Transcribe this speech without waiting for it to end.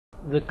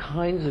the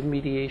kinds of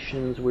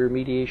mediations where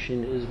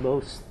mediation is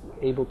most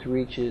able to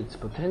reach its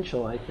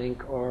potential, I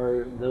think,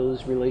 are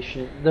those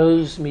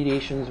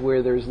mediations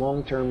where there's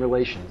long-term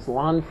relations.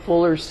 Lon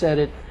Fuller said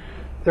it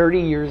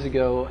 30 years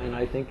ago, and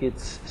I think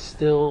it's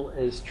still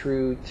as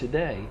true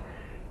today.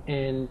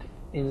 And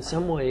in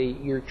some way,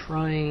 you're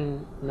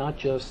trying not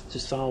just to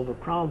solve a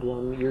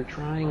problem, you're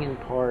trying in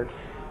part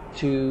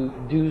to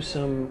do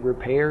some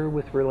repair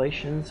with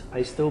relations.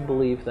 I still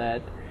believe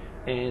that.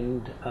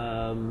 And,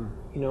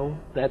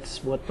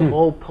 that's what the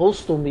whole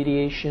postal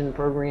mediation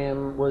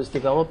program was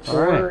developed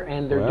for,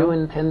 and they're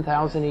doing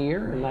 10,000 a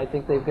year, and I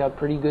think they've got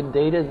pretty good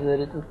data that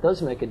it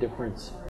does make a difference.